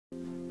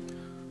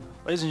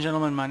Ladies and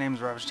gentlemen, my name is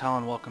Ravage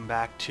Talon. Welcome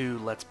back to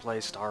Let's Play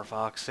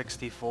StarFox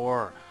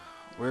 64.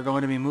 We're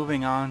going to be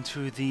moving on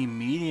to the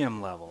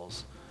medium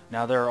levels.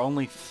 Now there are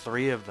only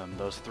 3 of them,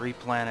 those 3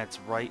 planets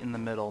right in the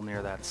middle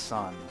near that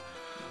sun.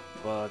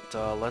 But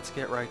let's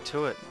get right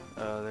to it.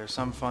 There's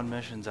some fun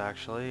missions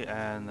actually,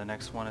 and the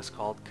next one is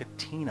called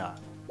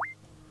Katina.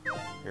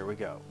 Here we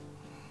go.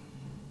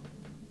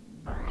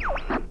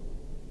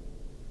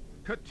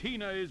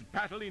 Katina is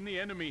battling the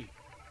enemy.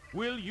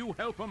 Will you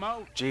help him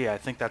out? Gee, I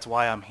think that's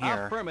why I'm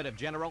here. Affirmative,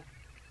 General.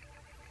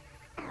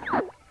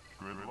 Good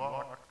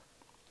luck.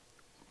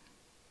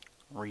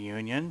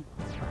 Reunion?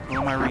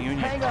 Who am I reunion?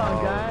 Hang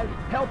on, guys.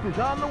 Help is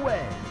on the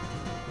way.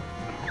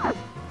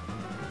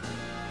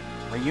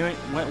 Reunion?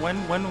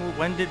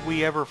 When did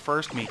we ever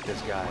first meet this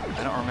guy?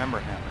 I don't remember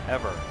him,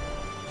 ever.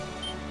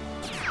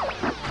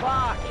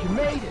 Fox, you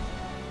made it.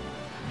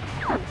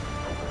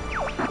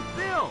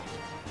 Bill,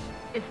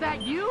 is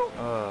that you?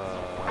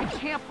 I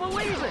can't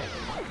believe it.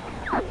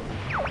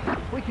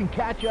 We can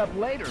catch up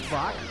later,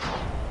 Fox.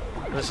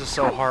 This is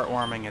so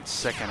heartwarming, it's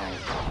sickening.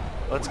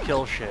 Let's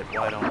kill shit,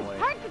 why don't we?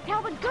 Hard to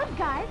tell the good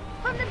guys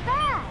from the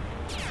bad.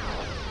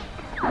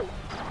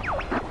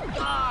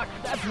 Fox,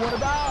 that's one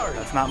of ours.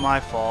 That's not my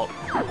fault.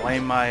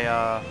 Blame my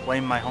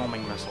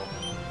homing missile.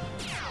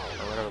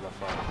 Or whatever the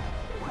fuck.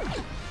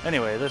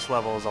 Anyway, this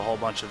level is a whole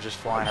bunch of just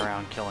flying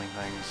around killing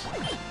things.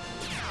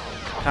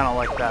 Kind of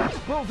like that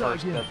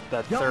first,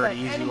 that third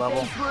easy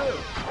level.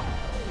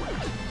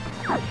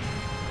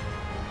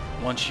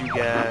 Once you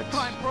get...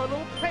 Time for a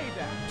little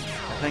payback.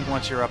 I think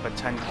once you're up at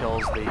 10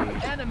 kills, the...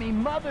 Enemy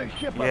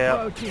mothership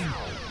approaching.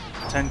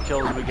 10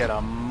 kills, we get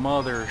a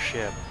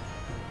mothership.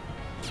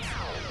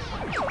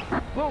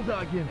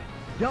 Bulldog unit,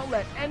 don't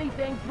let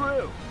anything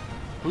through.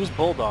 Who's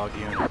Bulldog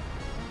unit?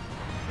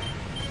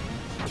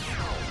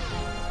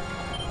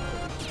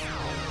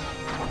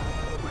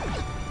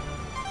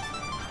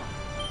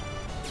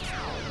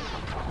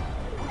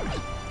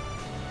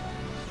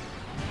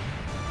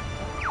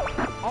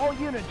 All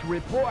units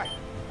report.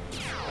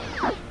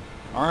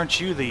 Aren't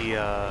you the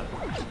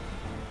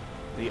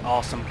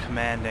awesome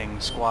commanding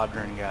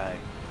squadron guy?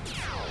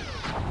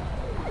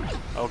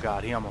 Oh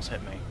god, he almost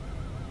hit me.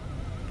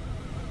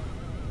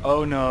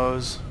 Oh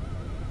noes.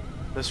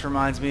 This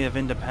reminds me of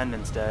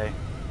Independence Day.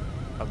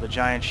 Of the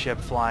giant ship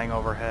flying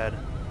overhead.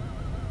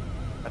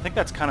 I think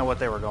that's kind of what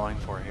they were going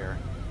for here.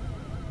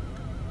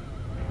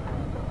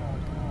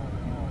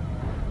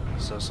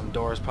 So some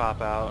doors pop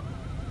out.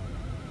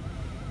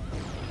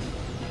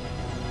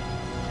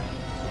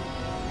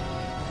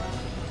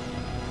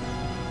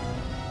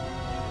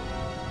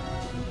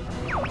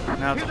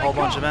 Now it's a whole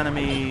bunch of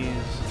enemies.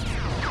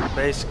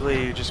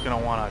 Basically, you're just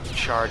gonna want to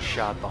charge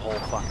shot the whole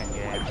fucking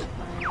game.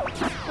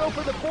 Go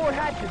for the 4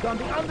 hatches on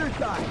the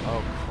underside.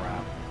 Oh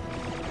crap.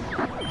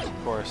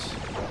 Of course,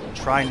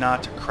 try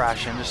not to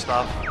crash into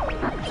stuff.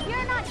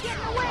 You're not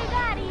getting away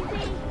that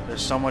easy.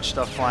 There's so much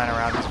stuff flying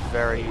around, it's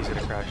very easy to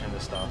crash into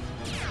stuff.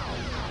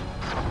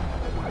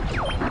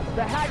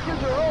 The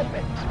hatches are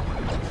open.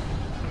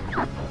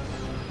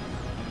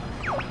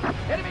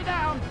 Enemy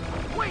down.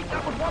 Wait,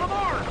 that was one of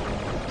ours.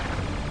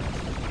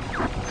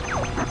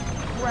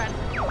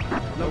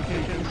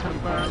 Location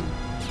confirmed.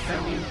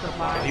 Sending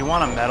supplies. If you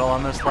want a medal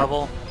on this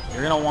level,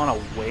 you're gonna want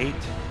to wait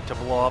to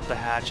blow up the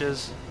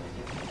hatches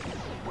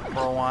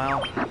for a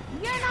while.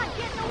 You're not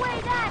getting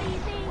away that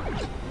easy.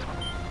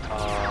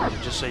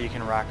 Just so you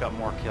can rack up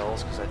more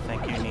kills, because I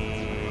think you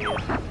need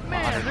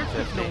Man, there's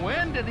just 150. no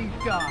end to these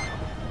guys.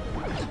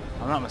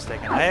 I'm not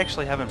mistaken. I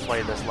actually haven't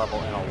played this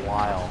level in a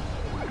while.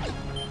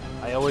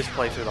 I always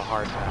play through the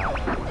hard path.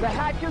 The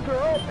hatches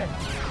are open.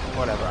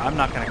 Whatever, I'm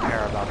not going to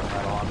care about the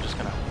medal. I'm just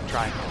going to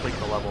try and complete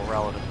the level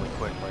relatively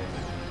quickly.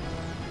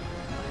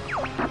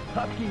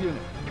 Husky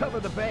unit, cover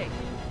the base.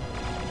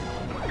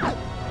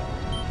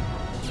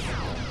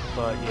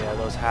 But yeah,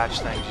 those hatch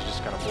things, you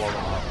just got to blow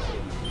them up.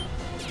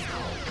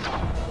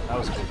 That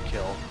was a good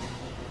kill.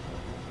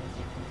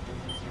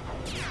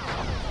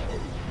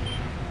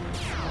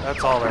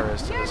 That's all there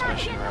is to You're this not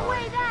mission, getting really.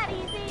 away that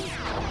easy.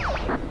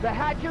 The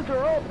hatches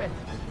are open.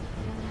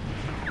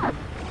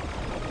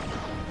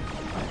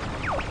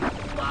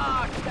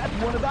 Fuck, that's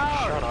one of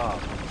ours. Shut up.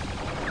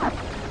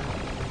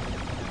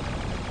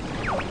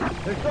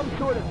 There's some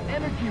sort of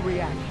energy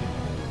reaction.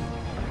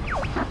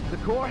 The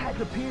core has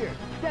appeared.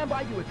 Stand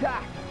by to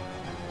attack.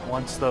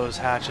 Once those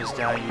hatches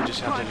down, you just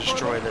have to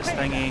destroy this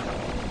thingy.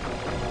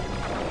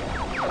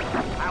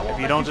 If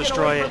you don't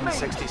destroy it in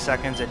 60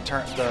 seconds, the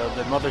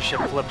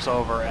mothership flips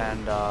over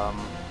and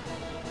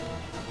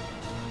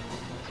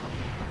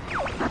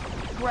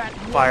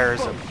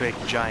fires a big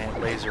giant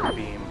laser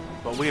beam.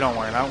 But we don't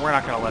worry, we're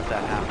not going to let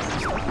that happen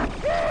this time.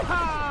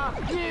 Ha!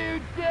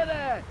 You did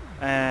it!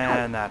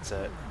 And that's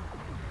it.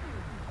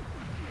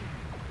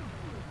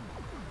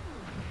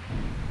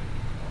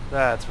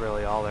 That's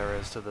really all there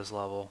is to this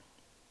level.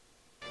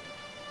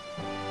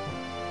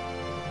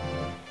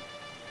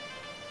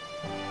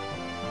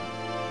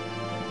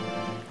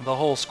 The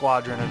whole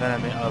squadron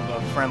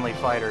of friendly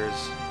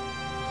fighters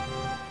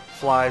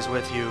flies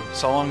with you,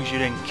 so long as you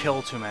didn't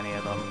kill too many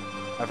of them.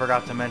 I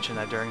forgot to mention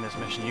that during this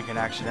mission you can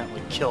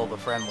accidentally kill the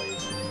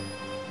friendlies.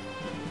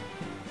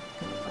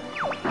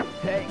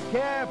 Take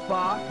care,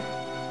 Fox.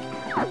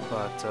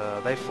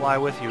 But they fly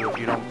with you if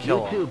you don't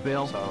kill them. You too,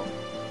 Bill. So,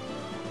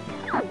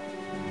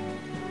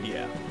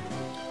 yeah.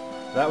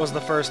 That was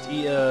the first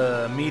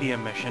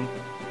medium mission.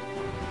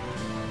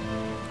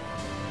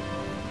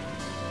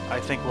 I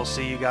think we'll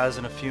see you guys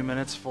in a few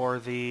minutes for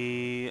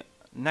the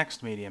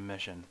next medium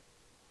mission.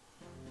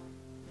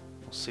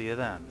 We'll see you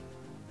then.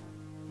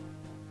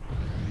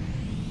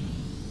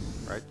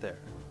 Right there.